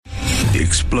The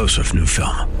explosive new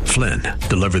film, Flynn,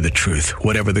 deliver the truth,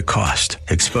 whatever the cost,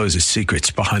 exposes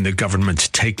secrets behind the government's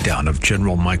takedown of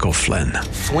General Michael Flynn.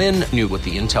 Flynn knew what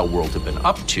the intel world had been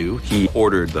up to. He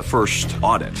ordered the first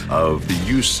audit of the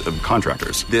use of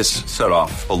contractors. This set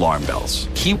off alarm bells.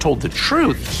 He told the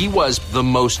truth. He was the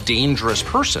most dangerous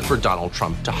person for Donald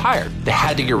Trump to hire. They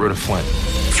had to get rid of Flynn.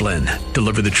 Flynn,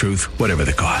 deliver the truth, whatever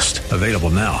the cost. Available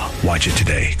now. Watch it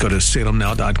today. Go to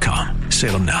salemnow.com.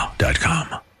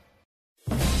 salemnow.com.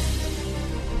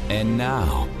 And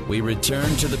now, we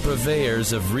return to the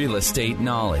purveyors of real estate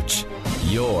knowledge,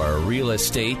 your Real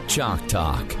Estate Chalk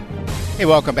Talk. Hey,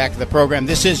 welcome back to the program.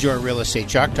 This is your Real Estate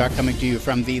Chalk Talk, coming to you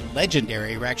from the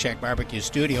legendary Rack Shack Barbecue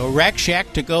Studio.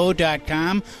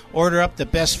 RackShackToGo.com. Order up the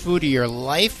best food of your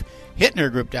life.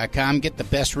 HittnerGroup.com. Get the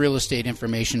best real estate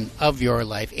information of your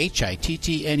life.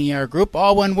 HITTNER Group,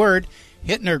 all one word.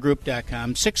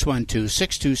 HittnerGroup.com.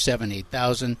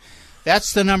 612-627-8000.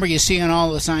 That's the number you see on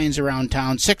all the signs around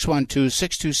town,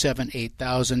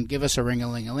 612-627-8000. Give us a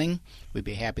ring-a-ling-a-ling. We'd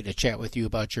be happy to chat with you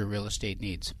about your real estate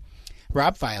needs.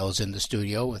 Rob Phyle is in the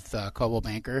studio with Coldwell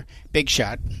Banker, big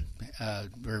shot.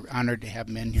 We're honored to have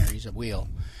him in here. He's a wheel.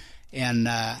 And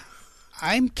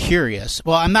I'm curious.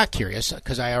 Well, I'm not curious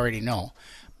because I already know.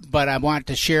 But I want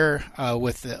to share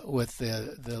with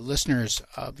the listeners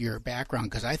of your background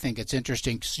because I think it's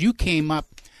interesting. 'Cause you came up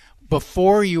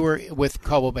before you were with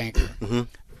Coldwell Banker,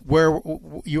 where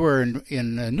you were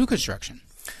in new construction.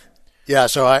 Yeah,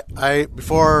 so I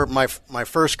before my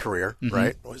first career,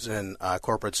 right, was in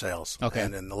corporate sales. Okay.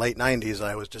 And in the late 90s,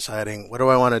 I was deciding, what do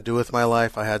I want to do with my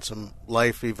life? I had some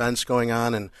life events going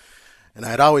on, and I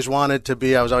had always wanted to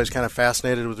be, I was always kind of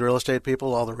fascinated with real estate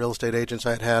people. All the real estate agents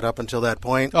I had had up until that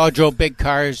point. Oh, drove big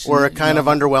cars. Were kind of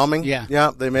underwhelming. Yeah.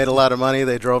 Yeah, they made a lot of money.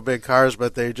 They drove big cars,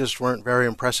 but they just weren't very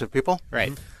impressive people.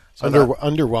 Right. So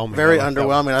underwhelming. Very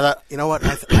underwhelming. I thought, you know what?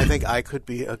 I think I could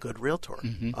be a good realtor.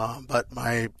 But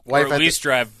my wife or at least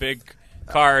drive big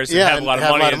cars and have a lot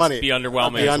of money and be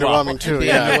underwhelming. Be underwhelming well. too.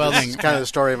 Yeah, it's kind of the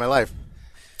story of my life,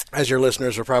 as your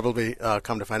listeners will probably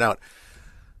come to find out.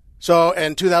 So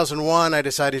in 2001, I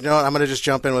decided, you know what, I'm going to just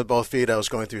jump in with both feet. I was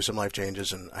going through some life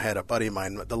changes, and I had a buddy of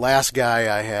mine. The last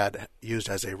guy I had used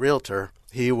as a realtor,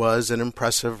 he was an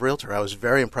impressive realtor. I was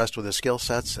very impressed with his skill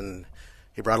sets, and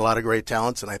he brought a lot of great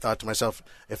talents, and I thought to myself,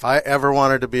 if I ever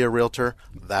wanted to be a realtor,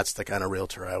 that's the kind of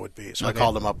realtor I would be. So I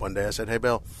called him up one day. I said, hey,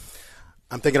 Bill,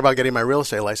 I'm thinking about getting my real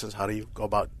estate license. How do you go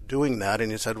about doing that?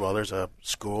 And he said, well, there's a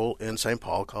school in St.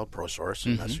 Paul called ProSource,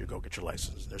 and that's where you go get your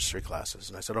license. There's 3 classes.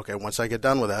 And I said, okay, once I get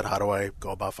done with that, how do I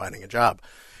go about finding a job?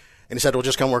 And he said, well,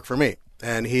 just come work for me.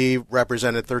 And he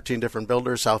represented 13 different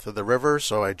builders south of the river,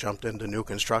 so I jumped into new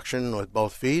construction with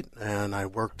both feet, and I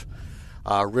worked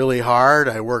really hard.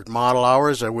 I worked model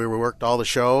hours. We worked all the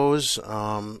shows,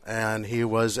 and he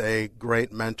was a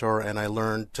great mentor, and I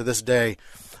learned to this day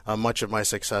much of my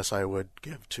success I would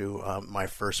give to my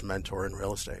first mentor in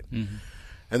real estate. And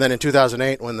then in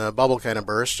 2008, when the bubble kind of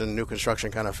burst and new construction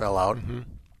kind of fell out,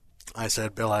 I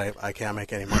said, Bill, I can't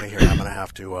make any money here. I'm going to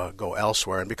have to go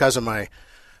elsewhere. And because of my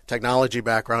technology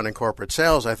background in corporate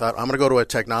sales, I thought I'm going to go to a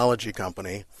technology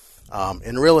company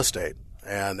in real estate.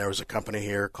 And there was a company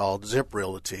here called Zip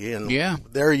Realty, and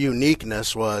their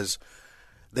uniqueness was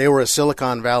they were a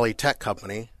Silicon Valley tech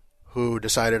company who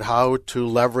decided how to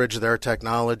leverage their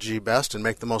technology best and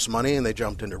make the most money, and they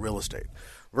jumped into real estate.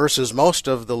 Versus most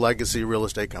of the legacy real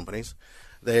estate companies,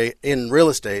 they in real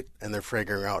estate, and they're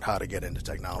figuring out how to get into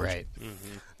technology. Right.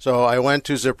 So I went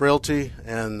to Zip Realty,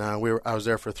 and I was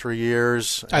there for 3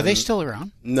 years. Are they still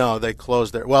around? No, they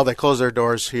closed their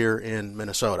doors here in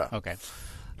Minnesota. Okay.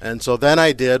 And so then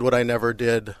I did what I never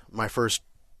did my first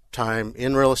time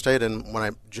in real estate, and when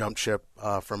I jumped ship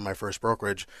from my first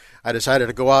brokerage, I decided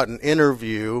to go out and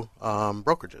interview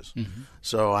brokerages.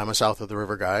 So I'm a south of the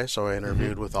river guy, so I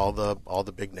interviewed with all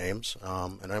the big names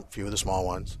and a few of the small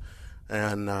ones.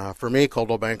 And for me,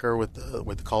 Coldwell Banker, with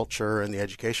the culture and the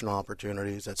educational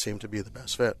opportunities, that seemed to be the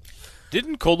best fit.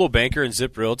 Didn't Coldwell Banker and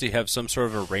Zip Realty have some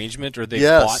sort of arrangement, or they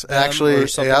bought them actually, or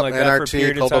something like that for a NRT,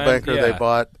 period of Coldwell time? Banker, they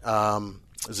bought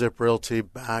Zip Realty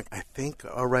back, I think,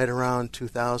 right around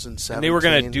 2017. And they were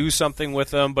going to do something with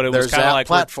them, but it was kind of like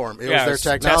platform. It was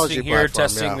their technology testing here, platform.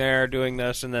 testing there, doing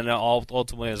this, and then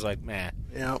ultimately it was like, man,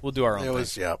 we'll do our own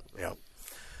thing. Yeah.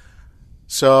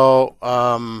 So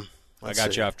I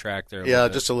got you off track there.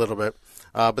 Just a little bit,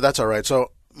 but that's all right. So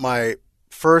my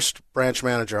first branch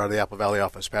manager out of the Apple Valley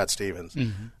office, Pat Stevens.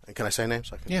 And can I say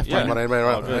names? Yeah.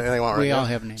 We all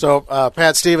have names. So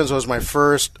Pat Stevens was my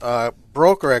first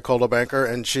broker at Coldwell Banker,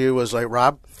 and she was like,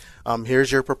 Rob,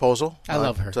 here's your proposal. I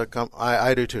love her. To come.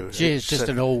 I do too. She's just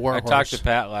an old war horse. I talked to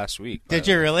Pat last week. Did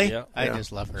you really? Yeah. I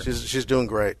just love her. She's doing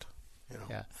great. You know?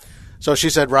 Yeah. So she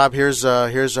said, Rob, here's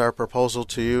our proposal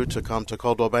to you to come to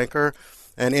Coldwell Banker,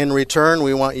 and in return,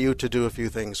 we want you to do a few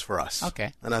things for us.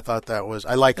 Okay. And I thought I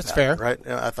liked that. That's fair. Right?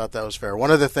 Yeah, I thought that was fair.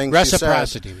 One of the things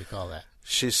Reciprocity, we call that.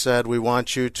 she said, we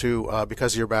want you to,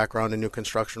 because of your background in new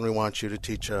construction, we want you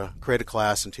to create a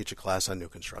class and teach a class on new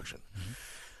construction. Mm-hmm.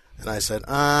 And I said,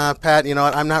 Pat, you know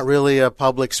what? I'm not really a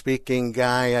public speaking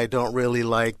guy. I don't really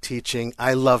like teaching.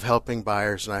 I love helping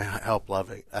buyers, and I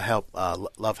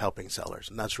love helping sellers,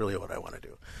 and that's really what I want to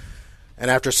do. And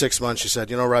after 6 months, she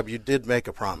said, you know, Rob, you did make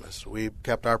a promise. We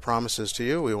kept our promises to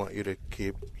you. We want you to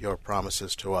keep your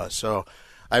promises to us. So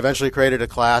I eventually created a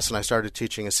class, and I started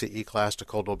teaching a CE class to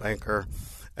Coldwell Banker.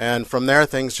 And from there,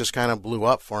 things just kind of blew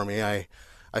up for me. I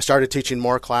started teaching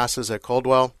more classes at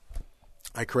Coldwell.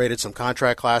 I created some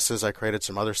contract classes. I created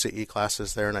some other CE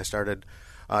classes there, and I started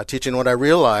teaching. What I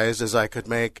realized is I could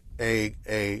make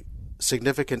a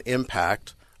significant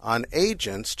impact on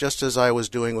agents, just as I was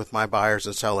doing with my buyers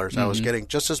and sellers. Mm-hmm. I was getting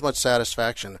just as much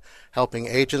satisfaction helping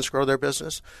agents grow their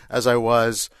business as I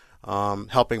was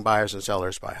helping buyers and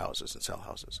sellers buy houses and sell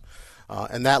houses.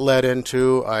 And that led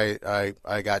into I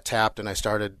got tapped, and I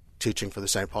started teaching for the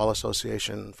St. Paul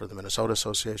Association, for the Minnesota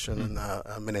Association,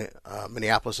 and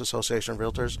Minneapolis Association of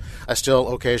Realtors. I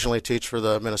still occasionally teach for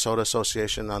the Minnesota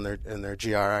Association in their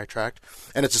GRI tract,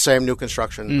 and it's the same new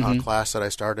construction class that I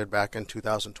started back in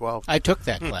 2012. I took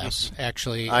that class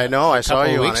actually. I know. I saw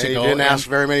you on it. You didn't ask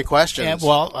very many questions. And,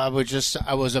 well, I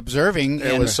was observing.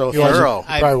 It was so thorough.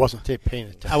 I probably wasn't paying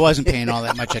attention. I wasn't paying all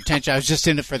that much attention. I was just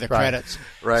in it for the credits.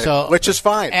 Right. So, which is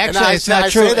fine. Actually, it's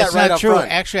not true. It's not true. Front.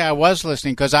 Actually, I was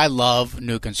listening because I love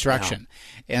new construction,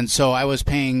 and so I was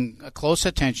paying close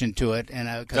attention to it. And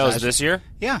that was this year?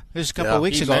 Yeah, it was a couple of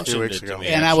weeks ago.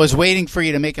 And I was waiting for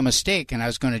you to make a mistake, and I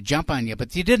was going to jump on you,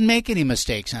 but you didn't make any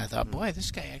mistakes. And I thought, boy,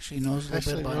 this guy actually knows a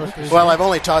little bit about it. Well, I've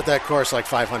only taught that course like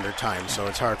 500 times, so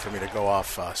it's hard for me to go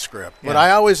off script. But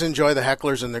I always enjoy the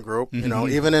hecklers in the group. You know,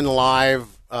 even in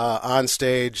live on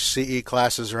stage CE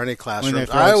classes or any classrooms.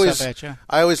 I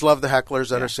always love the hecklers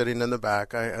that are sitting in the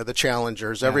back. The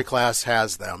challengers. Every class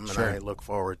has them, and I look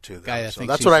forward to them. So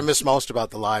that's what I miss most about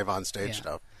the live on stage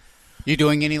stuff. You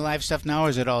doing any live stuff now, or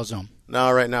is it all Zoom?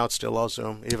 No, right now it's still all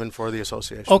Zoom, even for the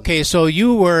association. Okay, so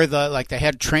you were the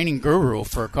head training guru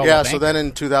for Coldwell Banker. So then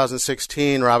in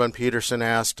 2016, Robin Peterson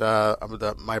asked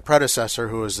my predecessor,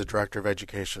 who was the director of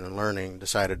education and learning,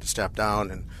 decided to step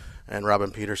down, and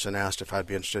Robin Peterson asked if I'd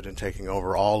be interested in taking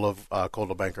over all of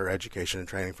Coldwell Banker education and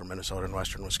training for Minnesota and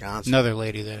Western Wisconsin. Another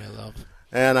lady that I love.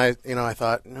 And I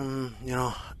thought,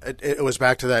 it was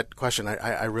back to that question.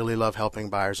 I really love helping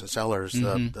buyers and sellers.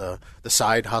 The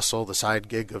side hustle, the side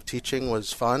gig of teaching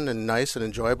was fun and nice and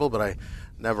enjoyable, but I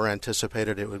never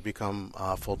anticipated it would become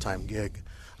a full-time gig.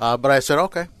 But I said,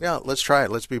 okay, let's try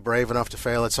it. Let's be brave enough to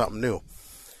fail at something new.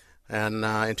 And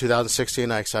in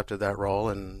 2016, I accepted that role,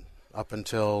 and up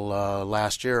until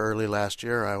early last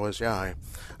year,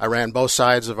 I ran both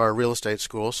sides of our real estate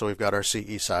school. So we've got our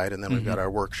CE side, and then we've got our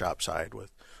workshop side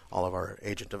with all of our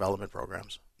agent development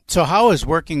programs. So how is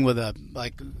working with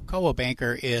Coldwell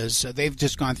Banker is they've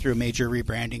just gone through a major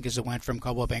rebranding because it went from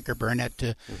Coldwell Banker Burnett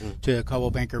to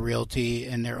Coldwell Banker Realty,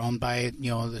 and they're owned by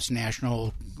this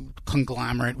national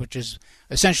conglomerate, which is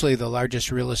essentially the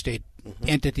largest real estate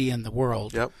entity in the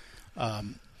world. Yep.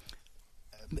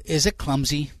 Is it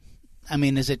clumsy? I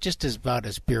mean, is it just about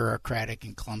as bureaucratic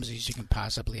and clumsy as you can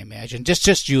possibly imagine?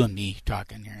 Just you and me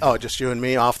talking here. Oh, just you and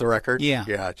me off the record? Yeah.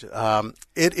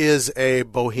 It is a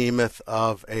behemoth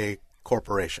of a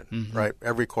corporation, right?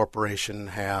 Every corporation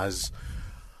has,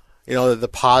 the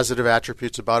positive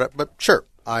attributes about it. But sure,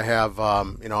 I have,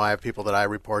 I have people that I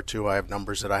report to. I have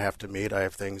numbers that I have to meet. I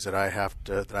have things that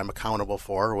that I'm accountable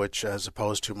for, which, as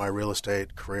opposed to my real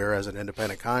estate career as an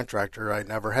independent contractor, I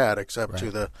never had, except to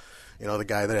the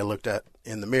guy that I looked at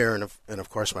in the mirror, and of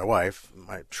course my wife,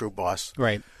 my true boss.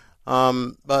 Right.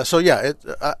 Absolutely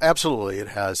it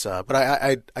has. But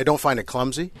I don't find it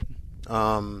clumsy.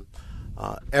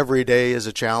 Every day is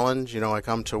a challenge. I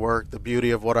come to work. The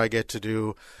beauty of what I get to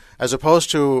do, as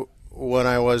opposed to when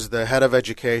I was the head of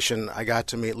education, I got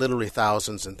to meet literally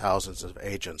thousands and thousands of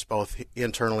agents, both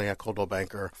internally at Coldwell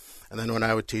Banker, and then when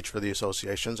I would teach for the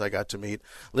associations, I got to meet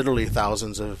literally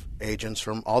thousands of agents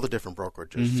from all the different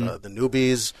brokerages, the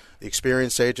newbies, the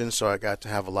experienced agents, so I got to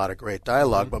have a lot of great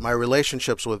dialogue, but my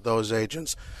relationships with those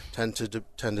agents tended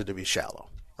to be shallow,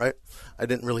 right? I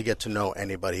didn't really get to know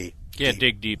anybody.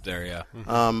 Dig deep there, yeah.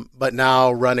 But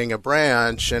now running a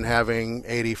branch and having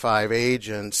 85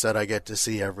 agents that I get to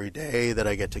see every day, that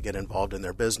I get to get involved in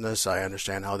their business, I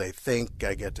understand how they think,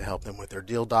 I get to help them with their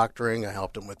deal doctoring, I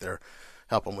help them with their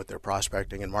help them with their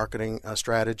prospecting and marketing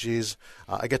strategies.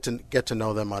 I get to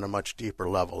know them on a much deeper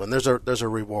level, and there's a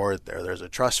reward there. There's a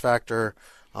trust factor,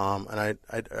 and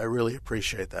I really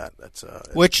appreciate that. That's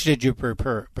Which did you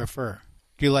prefer?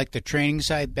 Do you like the training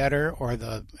side better, or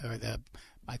the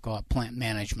I call it plant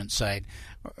management side,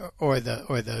 or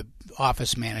the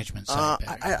office management side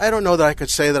better? I don't know that I could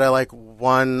say that I like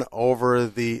one over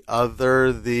the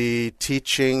other. The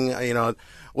teaching,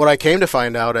 what I came to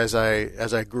find out as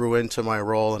I grew into my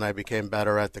role and I became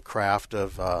better at the craft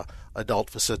of adult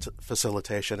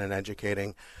facilitation and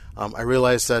educating, I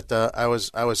realized that I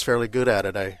was fairly good at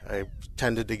it. I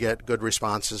tended to get good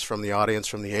responses from the audience,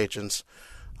 from the agents.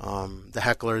 The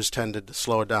hecklers tended to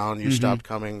slow down. You stopped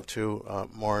coming to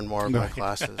more and more of my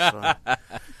classes.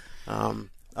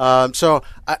 So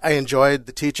I enjoyed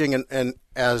the teaching, and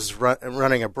as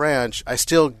running a branch, I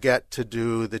still get to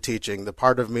do the teaching. The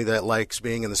part of me that likes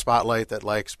being in the spotlight, that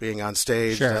likes being on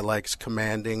stage, that likes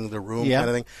commanding the room kind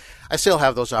of thing, I still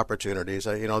have those opportunities.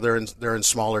 They're in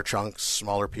smaller chunks,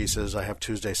 smaller pieces. I have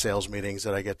Tuesday sales meetings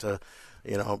that I get to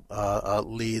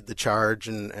lead the charge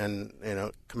and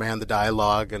command the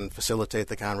dialogue and facilitate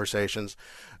the conversations.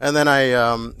 And then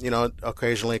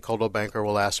occasionally Coldwell Banker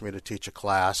will ask me to teach a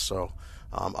class, so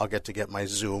I'll get my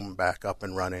Zoom back up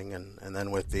and running. And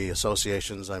then with the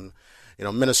associations,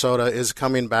 Minnesota is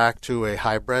coming back to a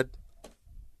hybrid.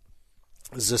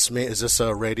 Is this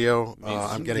a radio?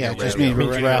 I'm getting a radio. Just me.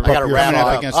 I got to wrap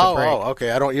up against the break.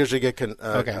 Okay. I don't usually get Cut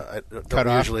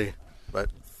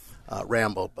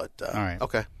ramble, but all right.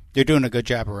 Okay. You're doing a good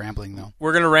job of rambling, though.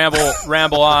 We're going to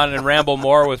ramble on and ramble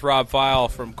more with Rob Phyle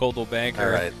from Coldwell Banker. All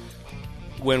right.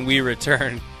 When we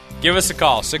return, give us a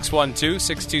call,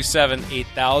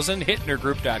 612-627-8000,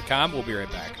 hitnergroup.com. We'll be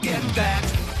right back. Get that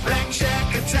Rack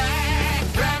Shack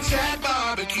attack, Rack Shack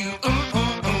barbecue,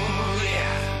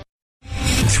 yeah.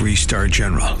 3-star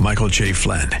General Michael J.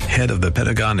 Flynn, head of the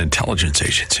Pentagon Intelligence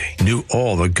Agency, knew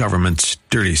all the government's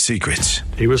dirty secrets.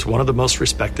 He was one of the most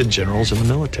respected generals in the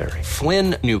military.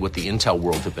 Flynn knew what the intel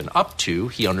world had been up to.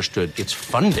 He understood its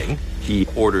funding. He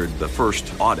ordered the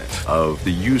first audit of the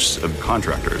use of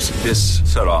contractors. This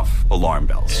set off alarm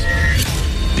bells.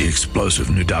 The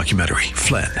explosive new documentary,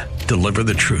 Flynn, Deliver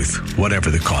the Truth, Whatever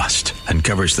the Cost,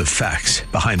 uncovers the facts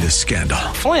behind this scandal.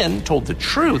 Flynn told the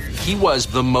truth. He was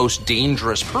the most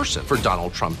dangerous person for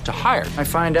Donald Trump to hire. I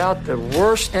find out the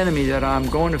worst enemy that I'm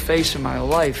going to face in my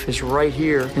life is right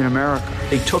here in America.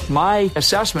 They took my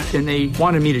assessment and they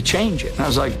wanted me to change it. And I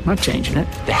was like, I'm not changing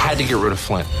it. They had to get rid of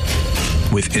Flynn.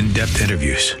 With in-depth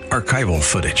interviews, archival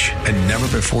footage, and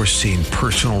never-before-seen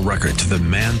personal records of the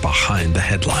man behind the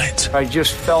headlines. I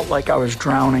just felt like I was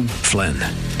drowning. Flynn,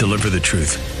 Deliver the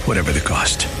Truth, Whatever the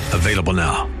Cost. Available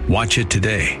now. Watch it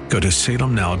today. Go to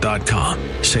salemnow.com.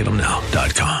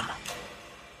 salemnow.com.